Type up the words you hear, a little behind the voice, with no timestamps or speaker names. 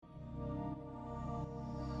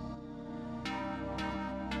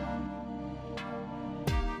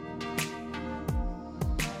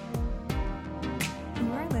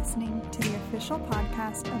listening to the official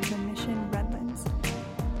podcast of the Mission Redlands.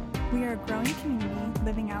 We are a growing community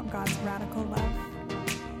living out God's radical love.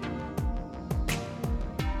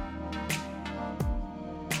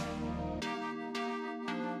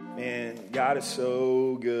 Man, God is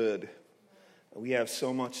so good. We have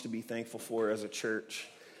so much to be thankful for as a church.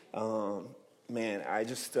 I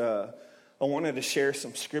wanted to share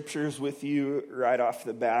some scriptures with you right off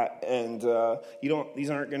the bat, and these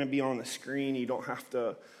aren't going to be on the screen. You don't have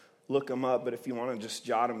to look them up, but if you want to just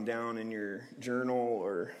jot them down in your journal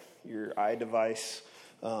or your iDevice.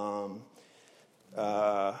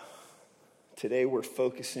 Today we're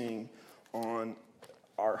focusing on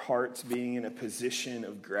our hearts being in a position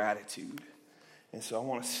of gratitude. And so I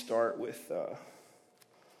want to start with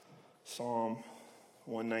Psalm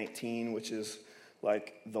 119, which is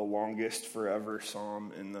like the longest forever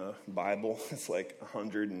psalm in the Bible. It's like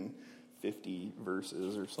 150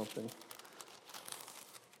 verses or something.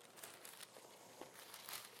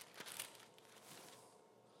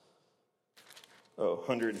 Oh,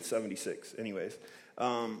 176. Anyways,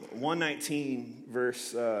 119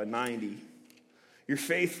 verse 90. Your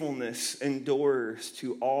faithfulness endures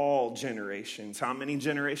to all generations. How many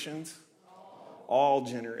generations? All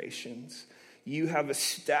generations. You have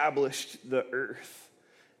established the earth,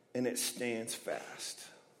 and it stands fast.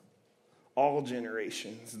 All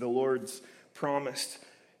generations. The Lord's promised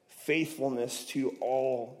faithfulness to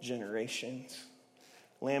all generations.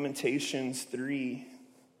 Lamentations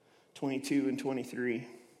 3:22 and 23.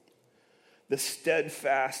 The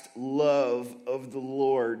steadfast love of the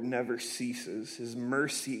Lord never ceases. His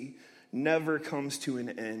mercy never comes to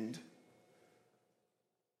an end.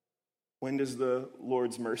 When does the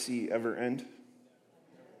Lord's mercy ever end?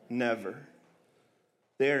 Never.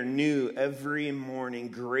 They are new every morning.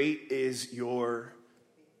 Great is your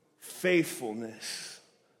faithfulness,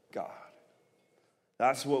 God.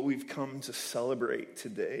 That's what we've come to celebrate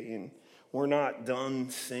today. And we're not done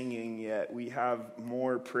singing yet. We have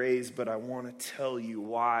more praise, but I want to tell you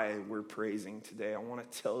why we're praising today. I want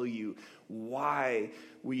to tell you why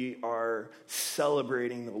we are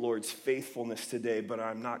celebrating the Lord's faithfulness today, but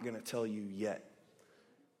I'm not going to tell you yet.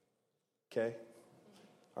 Okay?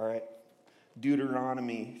 All right.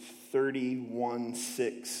 Deuteronomy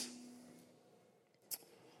 31:6.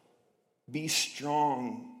 Be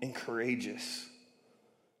strong and courageous.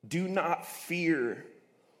 Do not fear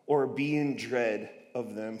or be in dread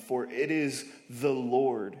of them, for it is the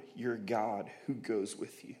Lord your God who goes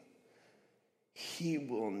with you. He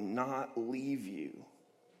will not leave you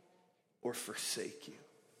or forsake you.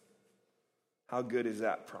 How good is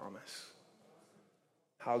that promise?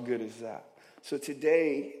 How good is that? So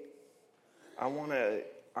today,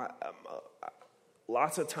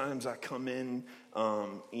 lots of times I come in,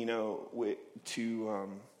 to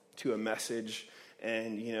a message,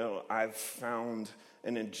 and, I've found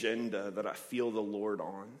an agenda that I feel the Lord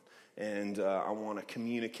on, and I want to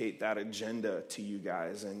communicate that agenda to you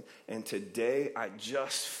guys. And today, I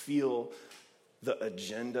just feel the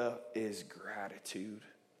agenda is gratitude.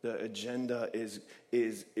 The agenda is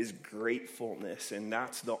gratefulness, and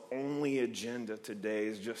that's the only agenda today,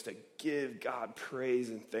 is just to give God praise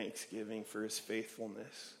and thanksgiving for his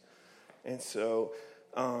faithfulness. And so,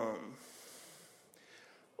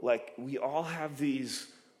 we all have these,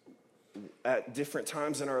 at different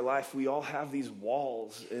times in our life, we all have these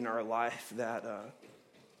walls in our life that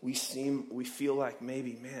we feel like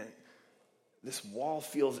maybe, man, this wall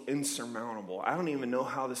feels insurmountable. I don't even know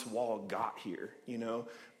how this wall got here,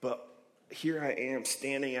 but here I am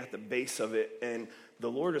standing at the base of it, and the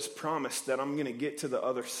Lord has promised that I'm going to get to the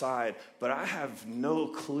other side, but I have no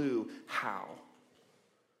clue how.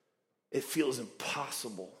 It feels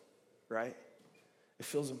impossible, right? It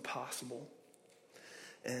feels impossible.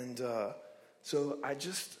 And so I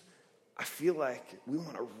feel like we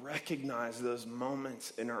want to recognize those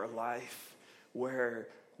moments in our life where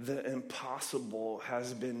the impossible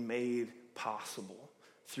has been made possible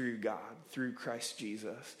through God, through Christ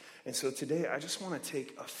Jesus. And so today I just want to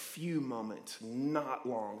take a few moments, not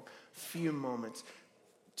long, few moments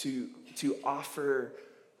to offer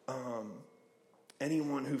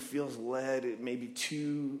anyone who feels led, maybe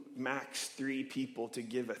 2, max 3 people, to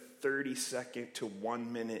give a 30-second to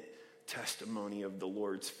 1-minute testimony of the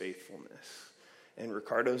Lord's faithfulness. And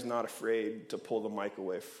Ricardo's not afraid to pull the mic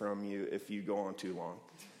away from you if you go on too long.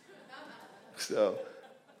 So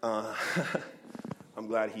I'm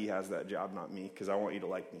glad he has that job, not me, because I want you to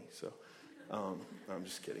like me. So I'm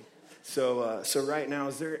just kidding. So right now,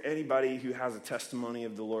 is there anybody who has a testimony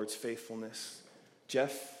of the Lord's faithfulness?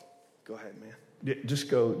 Jeff, go ahead, man. Just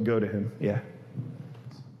go to him. Yeah.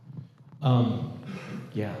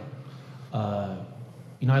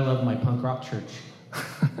 I love my punk rock church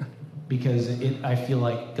because I feel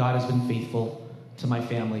like God has been faithful to my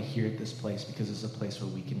family here at this place because it's a place where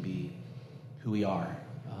we can be who we are.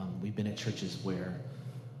 We've been at churches where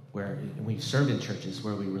we've served in churches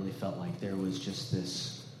where we really felt like there was just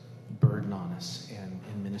this burden on us,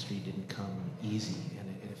 and ministry didn't come easy, and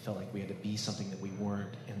it felt like we had to be something that we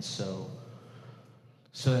weren't, and so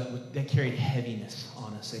that carried heaviness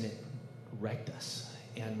on us, and it wrecked us.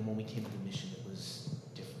 And when we came to the mission, it was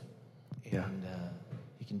different. And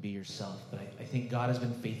you can be yourself. But I think God has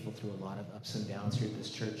been faithful through a lot of ups and downs here at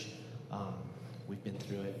this church. We've been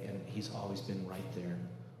through it, and he's always been right there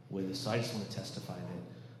with us. So I just want to testify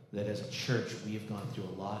that as a church, we have gone through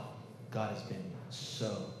a lot. God has been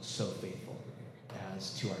so, so faithful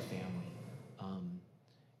as to our family.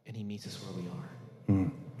 And he meets us where we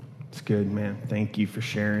are. It's good, man. Thank you for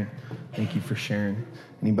sharing. Thank you for sharing.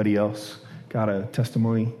 Anybody else got a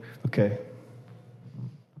testimony? Okay.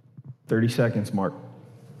 30 seconds, Mark.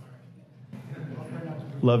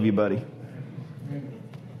 Love you, buddy.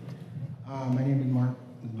 My name is Mark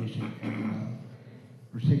with Mission, and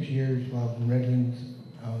for 6 years while I was in Redlands,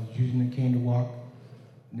 I was using a cane to walk.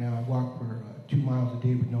 Now I walk for 2 miles a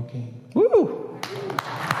day with no cane. Woo!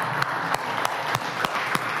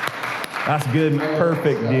 That's good.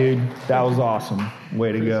 Perfect, dude. That was awesome.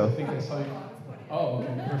 Way to go. I think I saw you. Oh,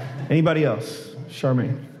 okay. Perfect. Anybody else?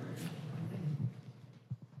 Charmaine.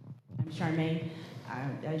 I'm Charmaine.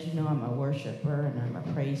 As you know, I'm a worshiper and I'm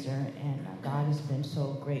a praiser, and God has been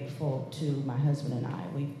so grateful to my husband and I.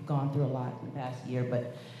 We've gone through a lot in the past year,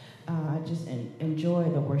 but I just enjoy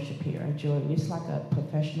the worship here. It's like a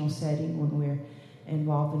professional setting when we're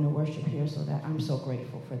involved in the worship here, so that I'm so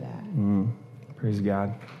grateful for that. Praise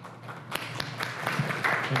God.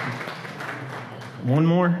 One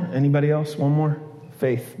more? Anybody else? One more?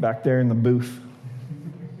 Faith, back there in the booth.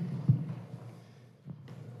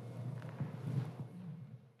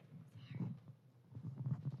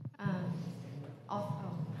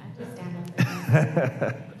 I have to stand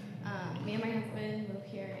up. Me and my husband moved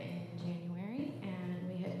here in January, and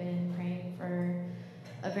we had been praying for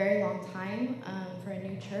a very long time for a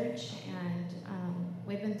new church, and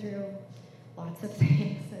we've been through lots of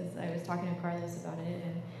things, as I was talking to Carlos about it,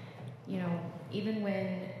 and even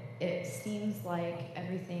when it seems like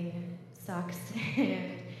everything sucks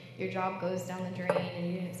and your job goes down the drain and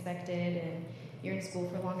you didn't expect it, and you're in school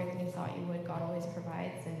for longer than you thought you would, God always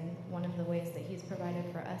provides, and one of the ways that he's provided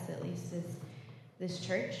for us, at least, is this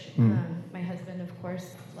church. My husband, of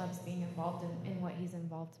course, loves being involved in what he's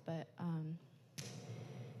involved, but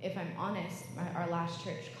if I'm honest, our last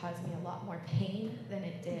church caused me a lot more pain than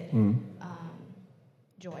it did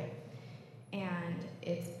joy. And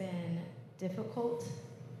it's been difficult,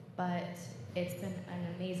 but it's been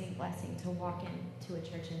an amazing blessing to walk into a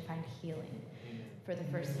church and find healing for the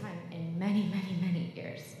first time in many, many, many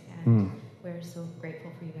years. And we're so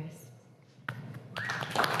grateful for you guys.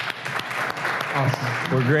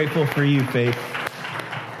 Awesome. We're grateful for you, Faith.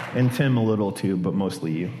 And Tim a little too, but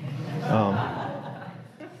mostly you.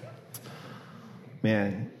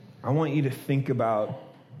 Man, I want you to think about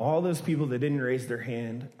all those people that didn't raise their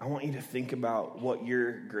hand. I want you to think about what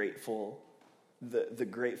you're grateful, the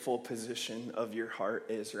grateful position of your heart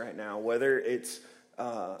is right now. Whether it's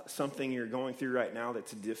something you're going through right now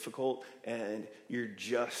that's difficult and you're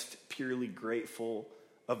just purely grateful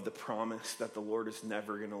of the promise that the Lord is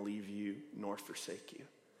never going to leave you nor forsake you.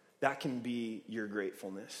 That can be your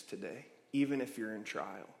gratefulness today, even if you're in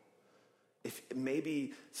trial. If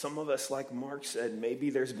maybe some of us, like Mark said, maybe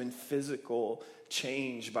there's been physical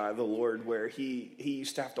change by the Lord where he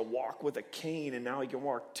used to have to walk with a cane and now he can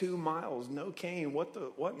walk 2 miles, no cane. What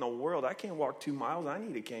in the world? I can't walk 2 miles. I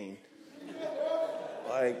need a cane.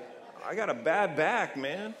 Like, I got a bad back,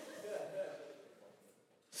 man.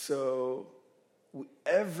 So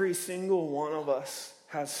every single one of us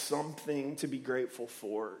has something to be grateful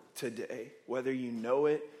for today, whether you know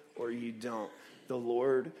it or you don't. The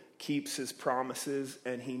Lord keeps his promises,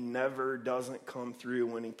 and he never doesn't come through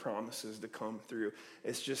when he promises to come through.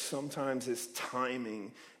 It's just sometimes his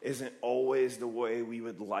timing isn't always the way we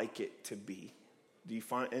would like it to be. Do you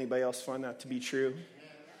find anybody else find that to be true?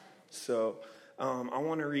 So I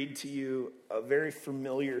want to read to you a very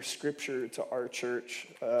familiar scripture to our church.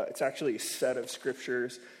 It's actually a set of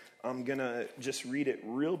scriptures. I'm going to just read it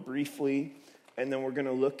real briefly, and then we're going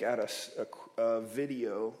to look at a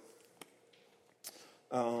video.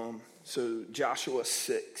 So Joshua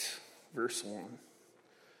 6, verse 1.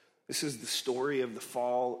 This is the story of the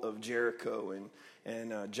fall of Jericho. And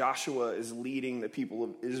And Joshua is leading the people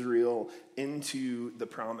of Israel into the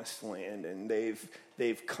promised land. And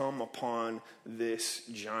they've come upon this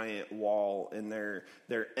giant wall, and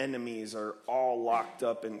their enemies are all locked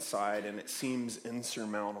up inside, and it seems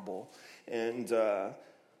insurmountable. And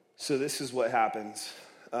so this is what happens.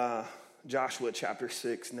 Joshua chapter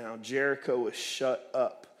 6. Now Jericho was shut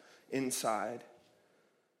up inside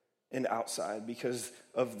and outside because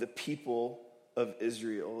of the people of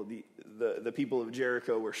Israel. The people of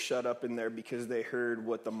Jericho were shut up in there because they heard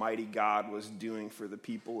what the mighty God was doing for the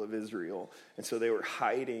people of Israel. And so they were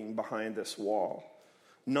hiding behind this wall.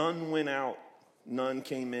 None went out, none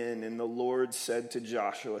came in. And the Lord said to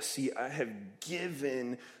Joshua, see, I have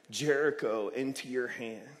given Jericho into your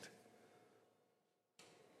hand,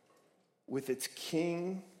 with its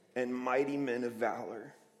king and mighty men of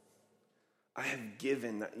valor. I have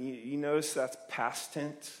given that. You notice that's past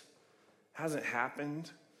tense. Hasn't happened,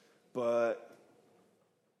 but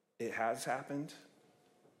it has happened.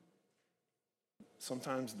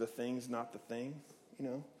 Sometimes the thing's not the thing,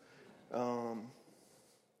 you know.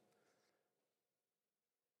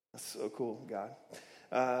 That's so cool, God.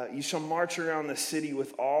 You shall march around the city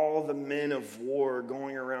with all the men of war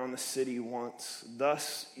going around the city once.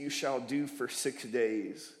 Thus you shall do for 6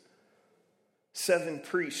 days. 7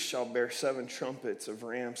 priests shall bear 7 trumpets of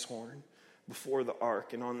ram's horn before the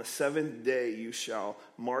ark. And on the 7th day you shall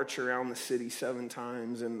march around the city 7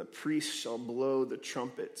 times, and the priests shall blow the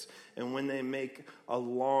trumpets. And when they make a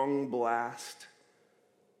long blast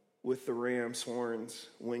with the ram's horns,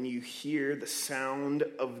 when you hear the sound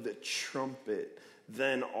of the trumpet,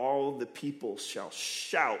 then all the people shall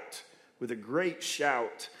shout with a great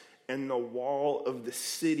shout, and the wall of the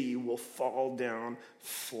city will fall down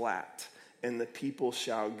flat, and the people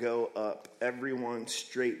shall go up, everyone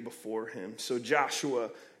straight before him. So Joshua,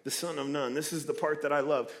 the son of Nun, this is the part that I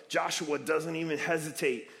love. Joshua doesn't even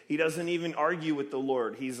hesitate. He doesn't even argue with the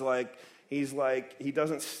Lord. He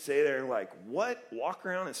doesn't stay there and like, what? Walk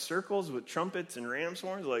around in circles with trumpets and ram's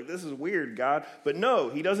horns? Like, this is weird, God. But no,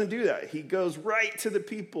 he doesn't do that. He goes right to the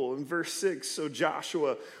people in verse 6. So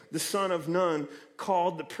Joshua, the son of Nun,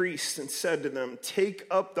 called the priests and said to them, take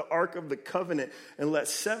up the ark of the covenant and let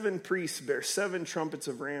 7 priests bear 7 trumpets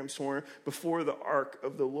of ram's horn before the ark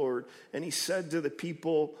of the Lord. And he said to the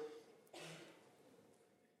people,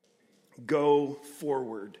 go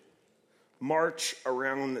forward. March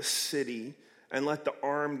around the city and let the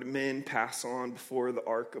armed men pass on before the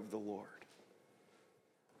ark of the Lord.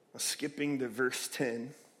 Now, skipping to verse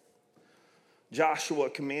 10. Joshua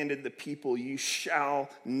commanded the people, you shall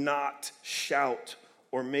not shout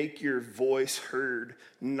or make your voice heard,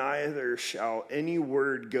 neither shall any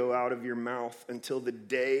word go out of your mouth until the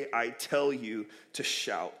day I tell you to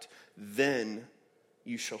shout. Then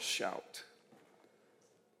you shall shout.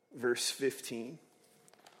 Verse 15.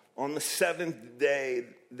 On the 7th day,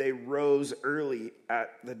 they rose early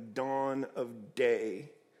at the dawn of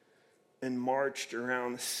day and marched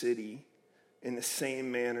around the city in the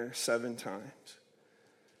same manner 7 times.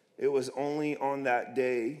 It was only on that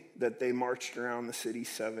day that they marched around the city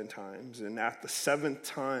 7 times. And at the 7th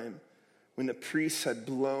time, when the priests had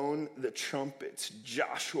blown the trumpets,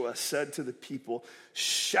 Joshua said to the people,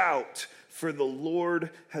 shout, for the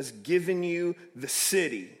Lord has given you the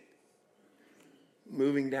city.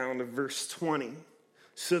 Moving down to verse 20.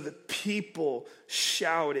 So the people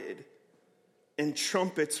shouted, and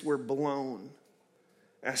trumpets were blown.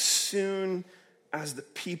 As soon as the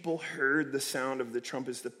people heard the sound of the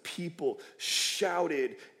trumpets, the people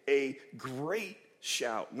shouted a great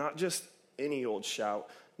shout. Not just any old shout.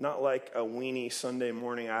 Not like a weenie Sunday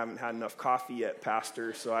morning, I haven't had enough coffee yet,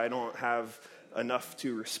 Pastor, so I don't have enough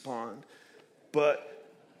to respond. But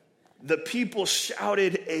the people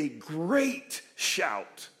shouted a great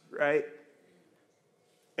shout, right?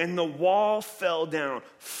 And the wall fell down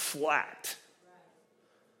flat,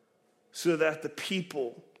 so that the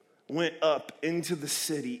people went up into the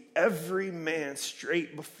city, every man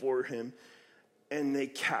straight before him, and they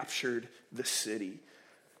captured the city.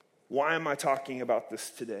 Why am I talking about this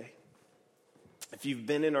today? If you've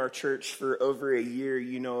been in our church for over a year,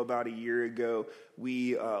 you know about a year ago,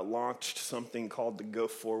 we launched something called the Go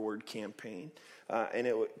Forward campaign. And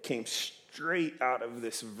it came straight out of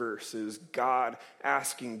this verse, is God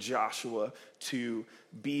asking Joshua to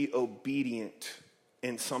be obedient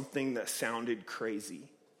in something that sounded crazy.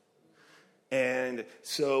 And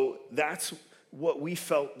so that's what we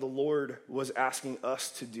felt the Lord was asking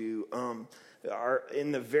us to do.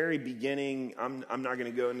 In the very beginning, I'm not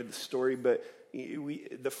going to go into the story, but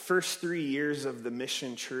the first 3 years of the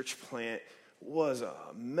Mission Church plant was a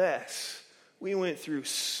mess. We went through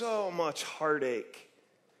so much heartache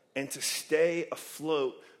And to stay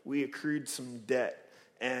afloat, we accrued some debt.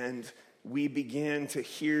 And we began to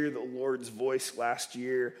hear the Lord's voice last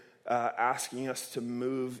year asking us to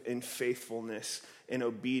move in faithfulness and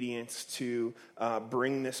obedience to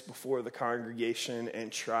bring this before the congregation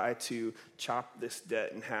and try to chop this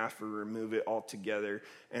debt in half or remove it altogether.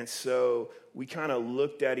 And so we kind of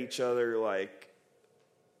looked at each other like,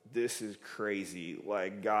 this is crazy.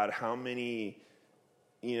 Like, God, how many,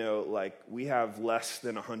 like we have less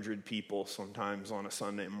than 100 people sometimes on a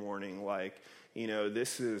Sunday morning. Like,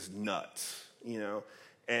 this is nuts,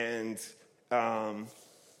 And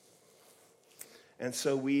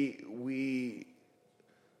so we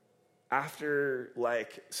after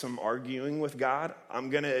like some arguing with God, I'm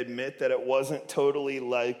going to admit that it wasn't totally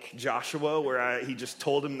like Joshua where he just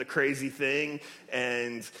told him the crazy thing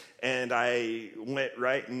and I went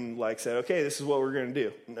right and like said, okay, this is what we're going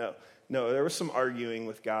to do. No, there was some arguing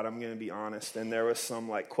with God, I'm going to be honest, and there was some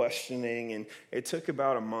like questioning, and it took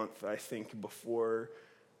about a month, I think, before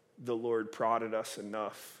the Lord prodded us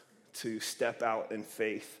enough to step out in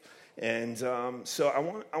faith. And so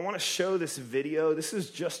I want to show this video. This is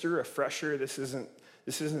just a refresher. This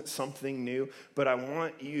isn't something new, but I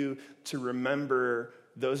want you to remember,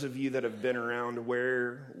 those of you that have been around,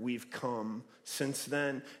 where we've come since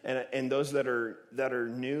then, and those that are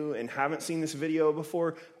new and haven't seen this video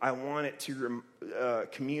before, I want it to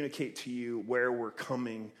communicate to you where we're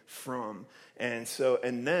coming from. And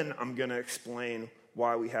then I'm going to explain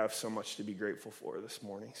why we have so much to be grateful for this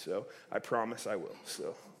morning. So I promise I will.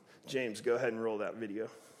 So James, go ahead and roll that video.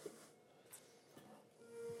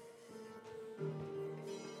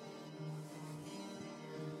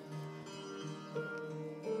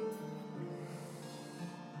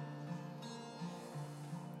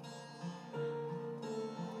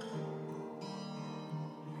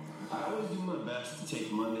 I always do my best to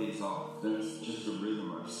take Mondays off. That's just a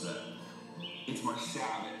rhythm I've set. It's my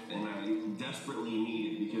Sabbath, and I desperately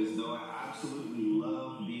need it because though I absolutely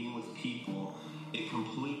love being with people, it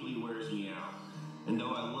completely wears me out. And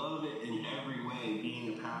though I love it in every way,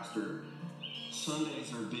 being a pastor,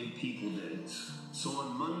 Sundays are big people days. So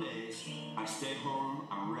on Mondays, I stay home,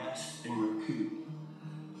 I rest, and recoup.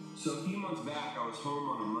 So a few months back, I was home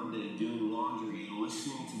on a Monday doing laundry and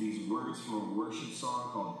listening to these words from a worship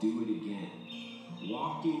song called Do It Again.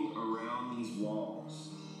 Walking around these walls,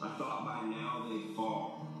 I thought by now they'd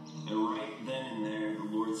fall. And right then and there, the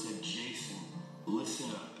Lord said, Jason,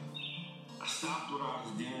 listen up. I stopped what I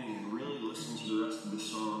was doing and really listened to the rest of the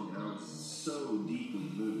song, and I was so deeply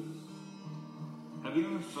moved. Have you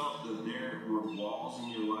ever felt that there were walls in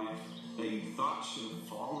your life that you thought should have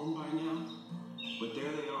fallen by now? But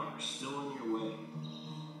there they are, still in your way.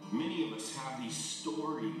 Many of us have these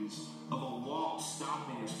stories of a wall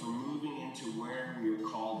stopping us from moving into where we are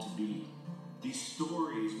called to be. These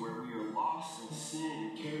stories where we are lost in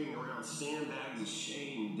sin, carrying around sandbags of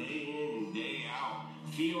shame day in and day out,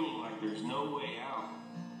 feeling like there's no way out,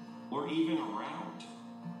 or even around.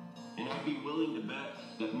 And I'd be willing to bet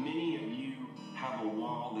that many of you have a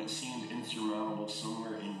wall that seemed insurmountable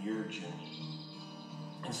somewhere in your journey.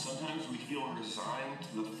 And sometimes we feel resigned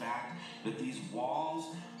to the fact that these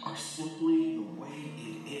walls are simply the way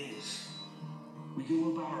it is. We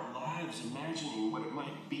go about our lives imagining what it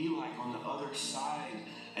might be like on the other side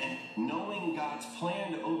and knowing God's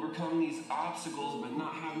plan to overcome these obstacles but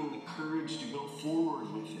not having the courage to go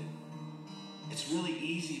forward with it. It's really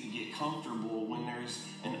easy to get comfortable when there's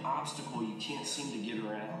an obstacle you can't seem to get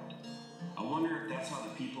around. I wonder if that's how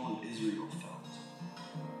the people of Israel felt.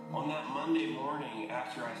 On that Monday morning,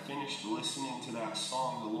 after I finished listening to that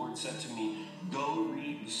song, the Lord said to me, go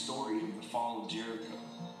read the story of the fall of Jericho.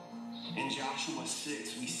 In Joshua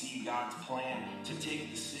 6, we see God's plan to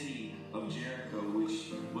take the city of Jericho,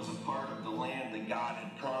 which was a part of the land that God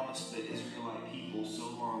had promised the Israelite people so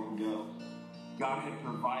long ago. God had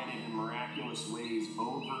provided in miraculous ways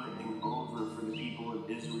over and over for the people of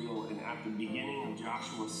Israel, and at the beginning of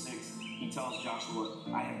Joshua 6, he tells Joshua,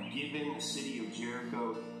 I have given the city of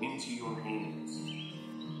Jericho into your hands.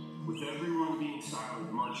 With everyone being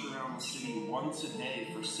silent, march around the city once a day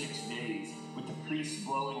for 6 days, with the priests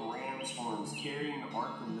blowing ram's horns, carrying the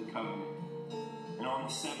Ark of the Covenant. And on the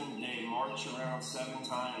 7th day, march around 7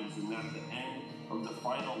 times, and at the end of the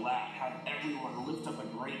final lap, have everyone lift up a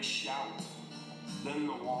great shout. Then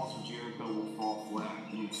the walls of Jericho will fall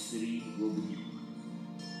flat, and the city will be yours.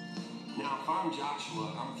 Now, if I'm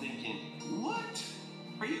Joshua, I'm thinking, what?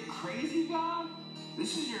 Are you crazy, God?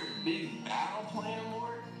 This is your big battle plan,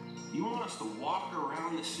 Lord? You want us to walk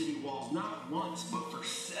around the city walls not once, but for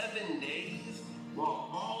 7 days, while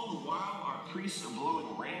all the while our priests are blowing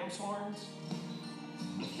ram's horns?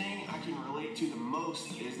 The thing I can relate to the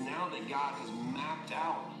most is now that God has mapped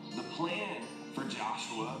out the plan for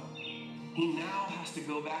Joshua, he now has to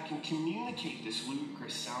go back and communicate this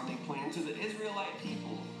ludicrous sounding plan to the Israelite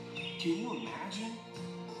people. Can you imagine?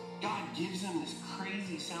 God gives him this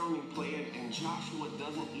crazy sounding plan and Joshua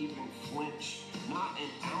doesn't even flinch, not an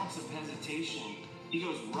ounce of hesitation. He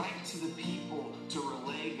goes right to the people to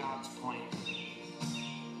relay God's plan.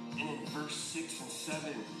 And in verse 6 and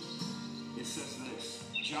 7, it says this: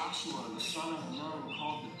 Joshua, the son of Nun,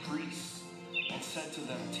 called the priests and said to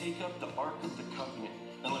them, take up the ark of the covenant,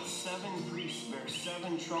 and let 7 priests bear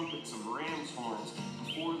 7 trumpets of ram's horns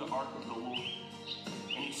before the ark of the Lord.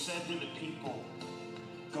 And he said to the people,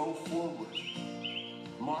 go forward,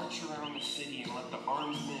 march around the city, and let the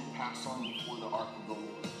armed men pass on before the ark of the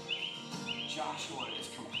Lord. Joshua is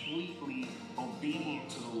completely obedient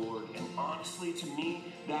to the Lord, and honestly, to me,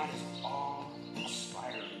 that is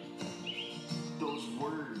awe-inspiring. Those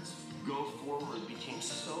words, go forward, became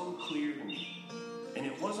so clear to me. And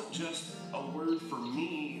it wasn't just a word for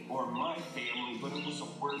me or my family, but it was a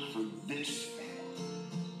word for this family,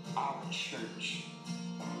 our church.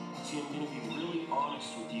 See, I'm going to be really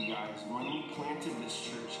honest with you guys. When we planted this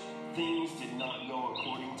church, things did not go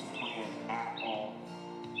according to plan at all.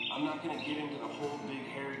 I'm not going to get into the whole big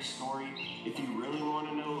hairy story. If you really want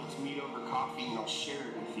to know, let's meet over coffee and I'll share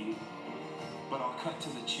it with you. But I'll cut to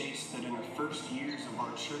the chase that in the first years of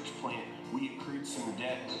our church plant, we accrued some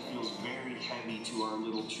debt that feels very heavy to our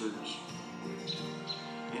little church.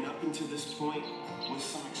 And up until this point, with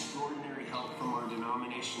some extraordinary help from our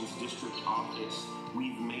denomination's district office,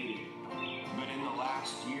 we've made it. But in the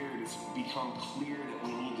last year, it's become clear that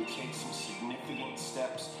we need to take some significant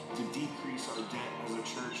steps to decrease our debt as a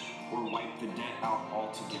church or wipe the debt out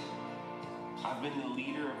altogether. I've been the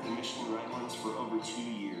leader of the Mission Redlands for over 2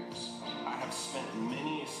 years. I have spent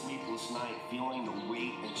many a sleepless night feeling the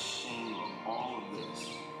weight and shame of all of this.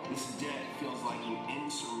 This debt feels like an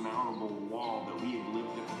insurmountable wall that we have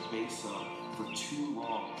lived at the base of for too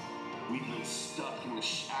long. We've been stuck in the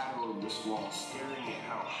shadow of this wall, staring at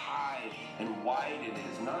how high and wide it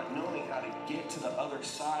is, not knowing how to get to the other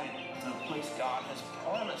side, to the place God has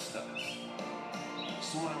promised us.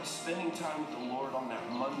 So when I was spending time with the Lord on that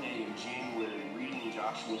Monday in January, reading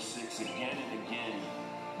Joshua 6 again and again,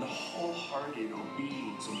 the wholehearted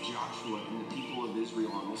obedience of Joshua and the people of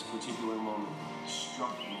Israel in this particular moment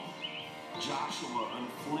struck me. Joshua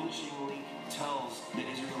unflinchingly tells the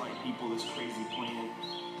Israelite people this crazy plan,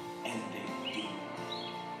 and they do.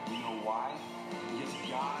 You know why? Because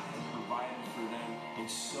God had provided for them in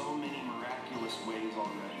so many miraculous ways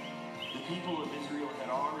already. The people of Israel had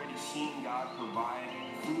already seen God provide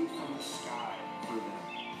food from the sky for them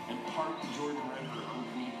and part the Jordan River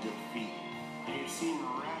underneath their feet. They had seen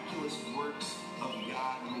miraculous works of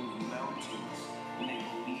God move mountains, and they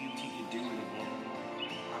believed he could do it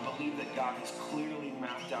again. I believe that God has clearly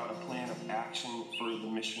mapped out a plan of action for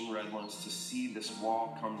the Mission Redlands to see this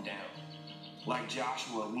wall come down. Like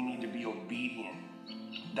Joshua, we need to be obedient.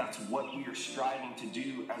 That's what we are striving to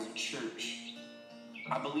do as a church.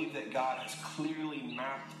 I believe that God has clearly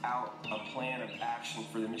mapped out a plan of action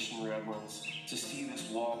for the Mission Redlands to see this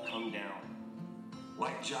wall come down.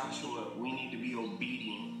 Like Joshua, we need to be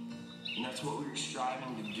obedient. And that's what we're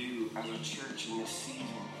striving to do as a church in this season,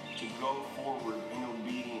 to go forward in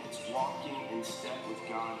obedience, walking in step with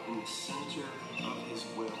God in the center of his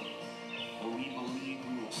will. And we believe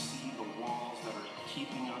we will see the walls that are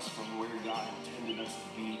keeping us from where God intended us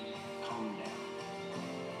to be come down.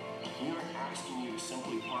 We aren't asking you to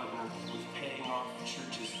simply partner with paying off the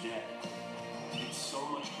church's debt. It's so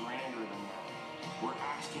much grander than that. We're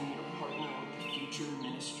asking you to partner with the future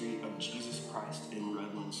ministry of Jesus Christ in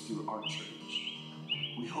Redlands through our church.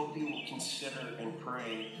 We hope you will consider and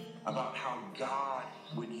pray about how God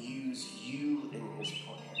would use you in his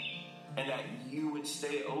plan, and that you would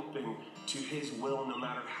stay open to his will no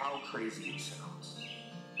matter how crazy it sounds.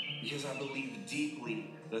 Because I believe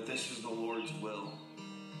deeply that this is the Lord's will.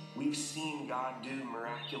 We've seen God do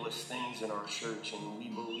miraculous things in our church, and we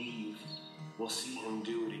believe we'll see him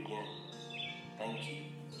do it again. Thank you.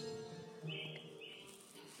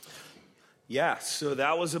 Yeah, so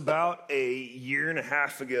that was about a year and a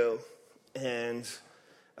half ago. And,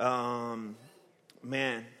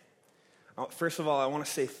 man, first of all, I want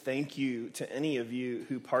to say thank you to any of you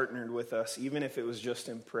who partnered with us, even if it was just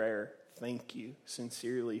in prayer. Thank you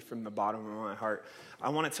sincerely from the bottom of my heart. I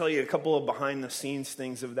want to tell you a couple of behind-the-scenes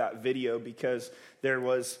things of that video, because there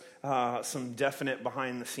was some definite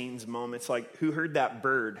behind-the-scenes moments. Like, who heard that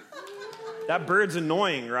bird? That bird's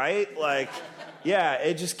annoying, right? Like, Yeah,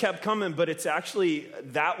 it just kept coming, but it's actually,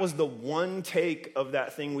 that was the one take of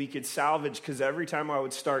that thing we could salvage, because every time I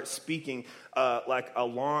would start speaking, like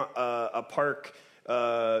a park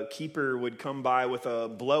keeper would come by with a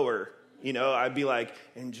blower, I'd be like,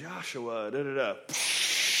 and Joshua, da-da-da,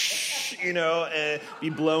 and be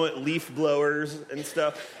blowing leaf blowers and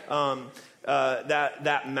stuff.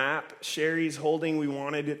 That map Sherry's holding, we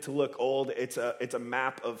wanted it to look old. It's a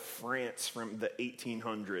map of France from the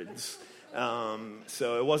 1800s.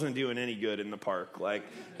 So it wasn't doing any good in the park.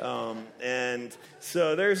 And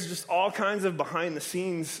so there's just all kinds of behind the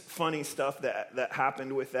scenes funny stuff that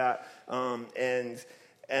happened with that.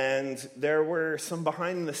 And there were some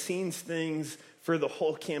behind the scenes things for the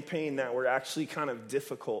whole campaign that were actually kind of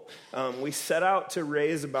difficult. We set out to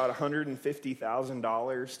raise about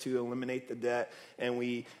 $150,000 to eliminate the debt, and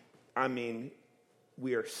we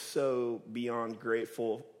are so beyond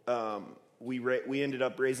grateful. We ended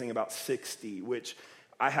up raising about 60, which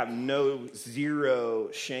I have zero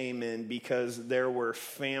shame in, because there were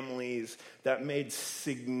families that made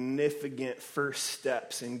significant first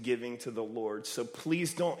steps in giving to the Lord. So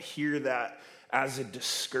please don't hear that as a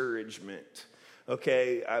discouragement.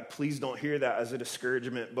 Okay, please don't hear that as a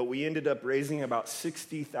discouragement, but we ended up raising about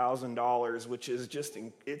 $60,000, which is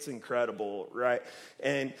it's incredible, right?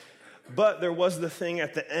 But there was the thing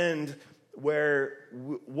at the end where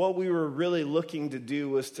what we were really looking to do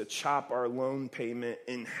was to chop our loan payment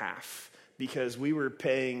in half, because we were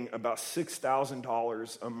paying about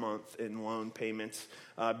 $6,000 a month in loan payments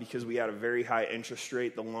because we had a very high interest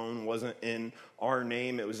rate. The loan wasn't in our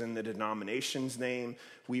name, it was in the denomination's name.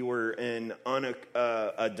 We were in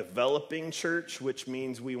a developing church, which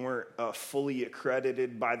means we weren't fully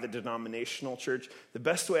accredited by the denominational church. The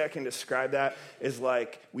best way I can describe that is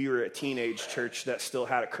like we were a teenage church that still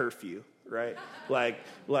had a curfew, right? Like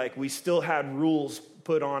we still had rules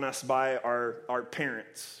put on us by our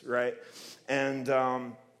parents, right? And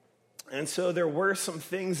so there were some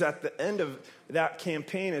things at the end of that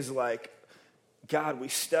campaign is like, God, we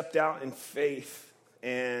stepped out in faith,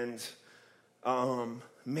 and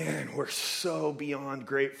man, we're so beyond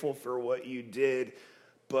grateful for what you did,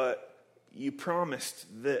 but you promised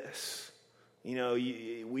this.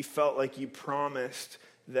 We felt like you promised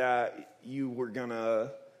that you were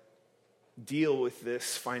gonna deal with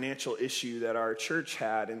this financial issue that our church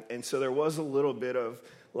had. And so there was a little bit of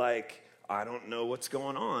like, I don't know what's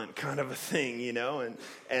going on kind of a thing,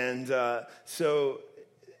 so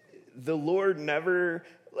the Lord never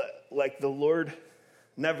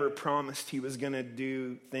promised he was going to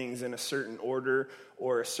do things in a certain order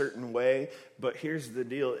or a certain way. But here's the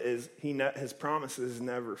deal is his promises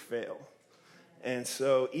never fail. And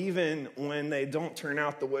so even when they don't turn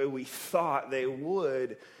out the way we thought they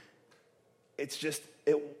would, it's just,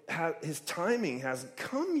 his timing hasn't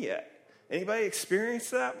come yet. Anybody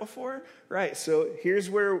experienced that before? Right, so here's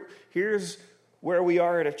where we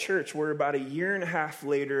are at a church. We're about a year and a half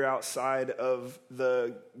later outside of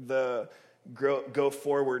the Go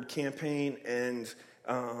Forward campaign, and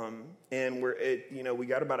we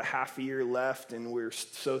got about a half a year left, and we're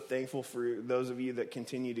so thankful for those of you that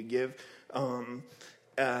continue to give.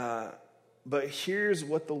 But here's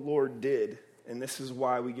what the Lord did. And this is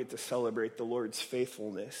why we get to celebrate the Lord's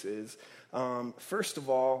faithfulness is, first of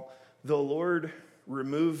all, the Lord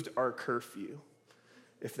removed our curfew,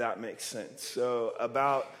 if that makes sense. So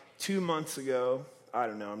about 2 months ago, I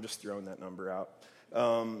don't know, I'm just throwing that number out,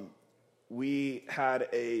 we had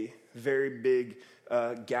a very big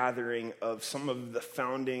gathering of some of the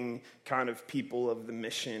founding kind of people of the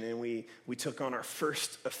mission, and we took on our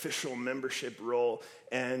first official membership role,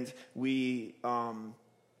 and we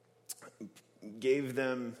gave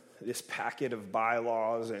them this packet of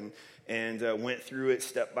bylaws and went through it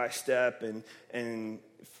step by step and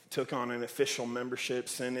took on an official membership,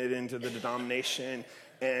 sent it into the denomination,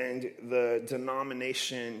 and the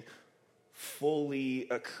denomination fully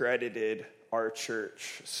accredited our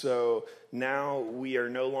church. So now we are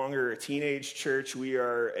no longer a teenage church, we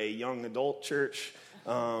are a young adult church.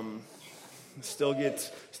 Still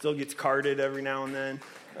gets carded every now and then.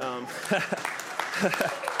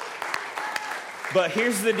 But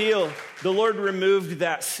here's the deal. The Lord removed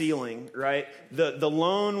that ceiling, right? The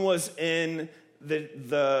loan was in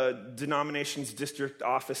the denomination's district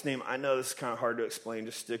office name. I know this is kind of hard to explain.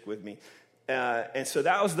 Just stick with me. And so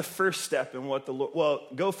that was the first step in what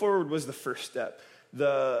Go Forward was the first step.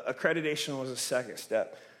 The accreditation was the second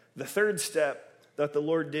step. The third step that the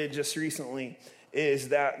Lord did just recently is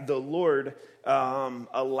that the Lord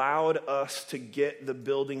allowed us to get the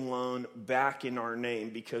building loan back in our name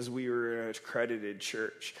because we were an accredited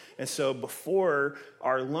church. And so before,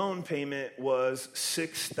 our loan payment was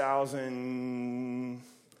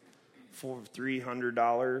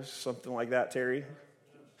 $6,300, something like that, Terry.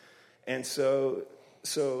 And so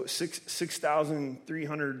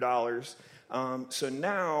 $6,300. So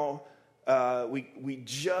now we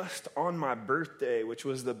just on my birthday, which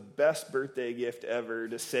was the best birthday gift ever,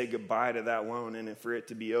 to say goodbye to that loan and for it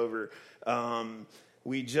to be over.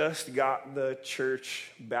 We just got the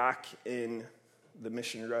church back in the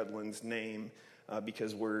Mission Redlands name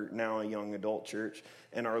because we're now a young adult church,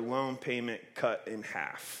 and our loan payment cut in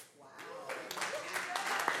half.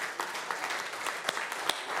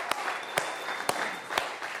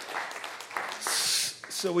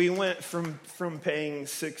 So we went from paying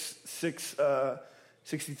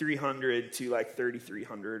 $6,300 to like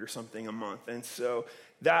 $3,300 or something a month, and so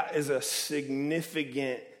that is a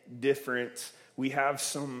significant difference. We have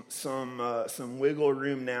some wiggle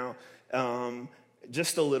room now,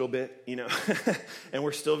 just a little bit, and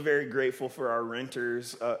we're still very grateful for our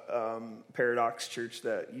renters, Paradox Church,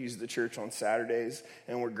 that use the church on Saturdays,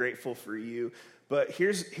 and we're grateful for you. But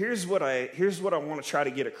here's what I want to try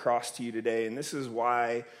to get across to you today, and this is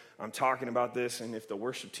why I'm talking about this. And if the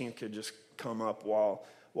worship team could just come up while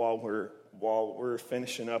we're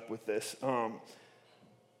finishing up with this,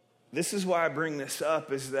 this is why I bring this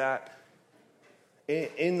up, is that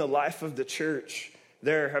in the life of the church,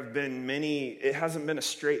 there have been many. It hasn't been a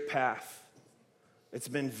straight path. It's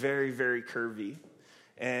been very, very curvy,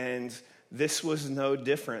 and this was no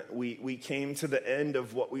different. We came to the end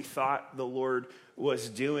of what we thought the Lord was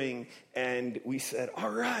doing, and we said, all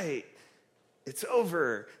right, it's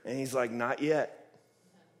over. And he's like, not yet.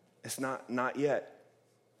 It's not yet.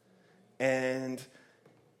 And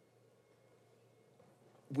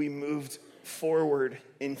we moved forward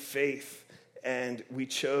in faith, and we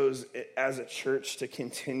chose as a church to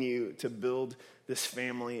continue to build this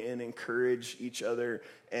family and encourage each other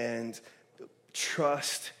and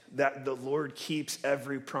trust that the Lord keeps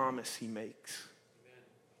every promise he makes.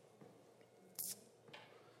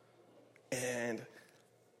 And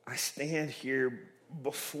I stand here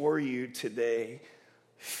before you today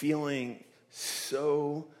feeling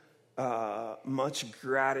so much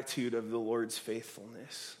gratitude of the Lord's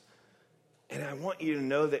faithfulness. And I want you to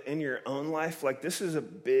know that in your own life, like, this is a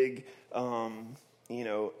big,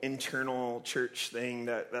 internal church thing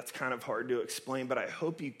that's kind of hard to explain, but I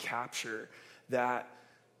hope you capture that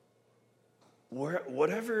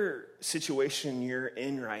whatever situation you're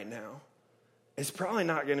in right now, it's probably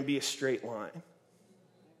not going to be a straight line.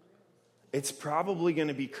 It's probably going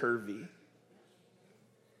to be curvy.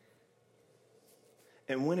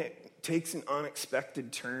 And when it takes an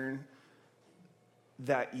unexpected turn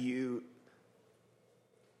that you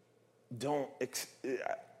don't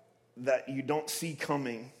see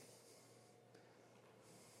coming,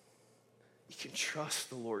 you can trust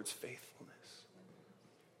the Lord's faithfulness.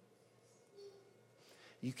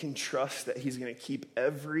 You can trust that he's going to keep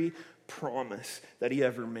every promise that he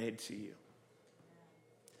ever made to you.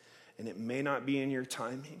 And it may not be in your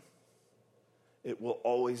timing. It will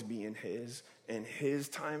always be in his. And his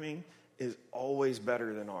timing is always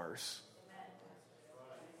better than ours.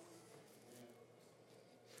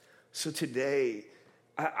 So today,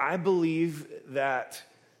 I believe that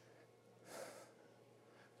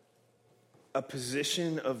a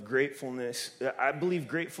position of gratefulness, I believe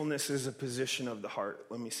gratefulness is a position of the heart.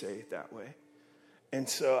 Let me say it that way. And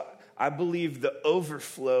so I believe the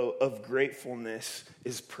overflow of gratefulness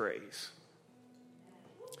is praise.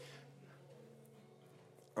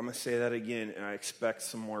 I'm going to say that again, and I expect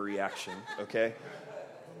some more reaction, okay?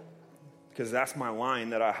 Because that's my line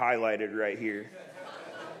that I highlighted right here.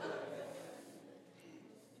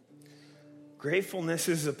 Gratefulness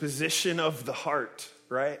is a position of the heart,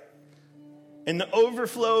 right? And the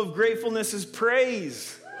overflow of gratefulness is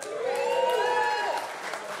praise.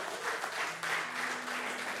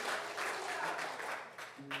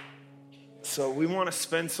 So we want to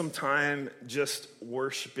spend some time just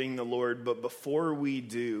worshiping the Lord, but before we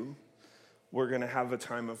do, we're going to have a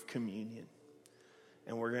time of communion.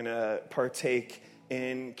 And we're going to partake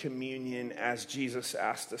in communion as Jesus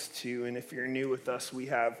asked us to. And if you're new with us, we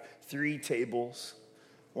have 3 tables.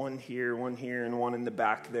 One here, and one in the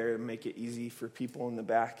back there to make it easy for people in the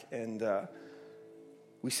back. And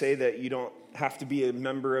we say that you don't have to be a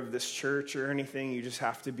member of this church or anything. You just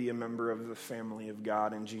have to be a member of the family of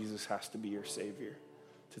God, and Jesus has to be your Savior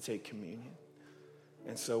to take communion.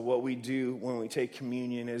 And so what we do when we take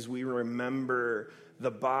communion is we remember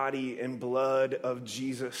the body and blood of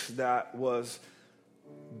Jesus that was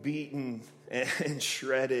beaten and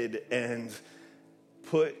shredded and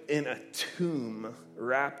put in a tomb,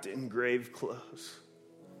 wrapped in grave clothes.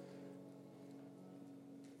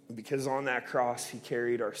 Because on that cross, he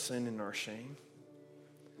carried our sin and our shame.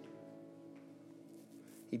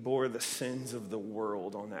 He bore the sins of the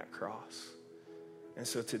world on that cross. And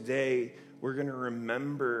so today, we're going to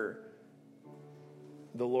remember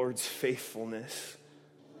the Lord's faithfulness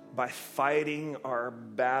by fighting our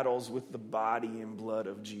battles with the body and blood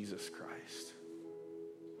of Jesus Christ.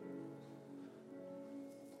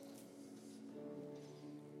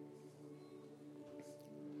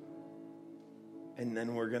 And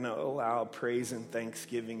then we're going to allow praise and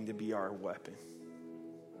thanksgiving to be our weapon.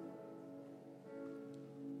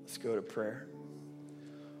 Let's go to prayer.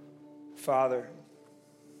 Father,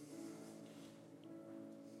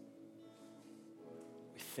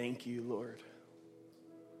 we thank you, Lord.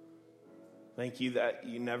 Thank you that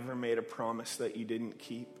you never made a promise that you didn't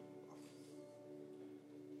keep.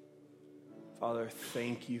 Father,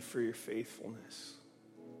 thank you for your faithfulness.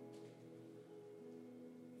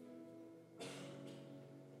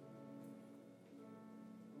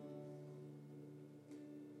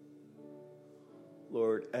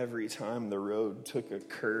 Lord, every time the road took a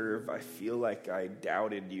curve, I feel like I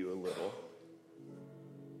doubted you a little.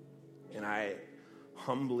 And I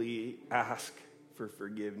humbly ask for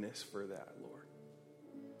forgiveness for that, Lord.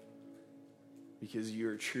 Because you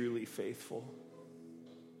are truly faithful.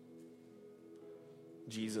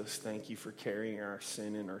 Jesus, thank you for carrying our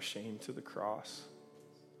sin and our shame to the cross.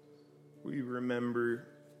 We remember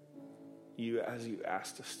you as you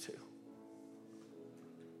asked us to.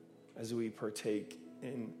 As we partake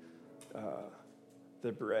in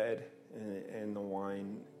the bread and the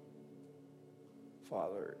wine,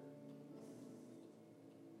 Father,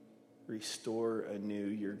 restore anew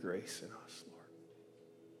your grace in us, Lord.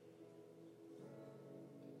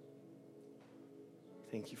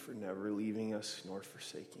 Thank you for never leaving us nor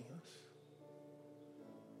forsaking us.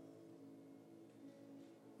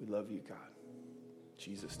 We love you, God. In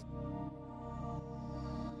Jesus' name.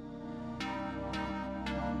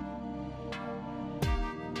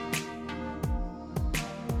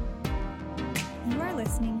 You are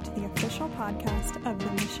listening to the official podcast of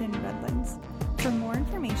The Mission Redlands. For more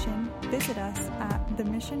information, visit us at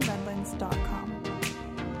themissionredlands.com.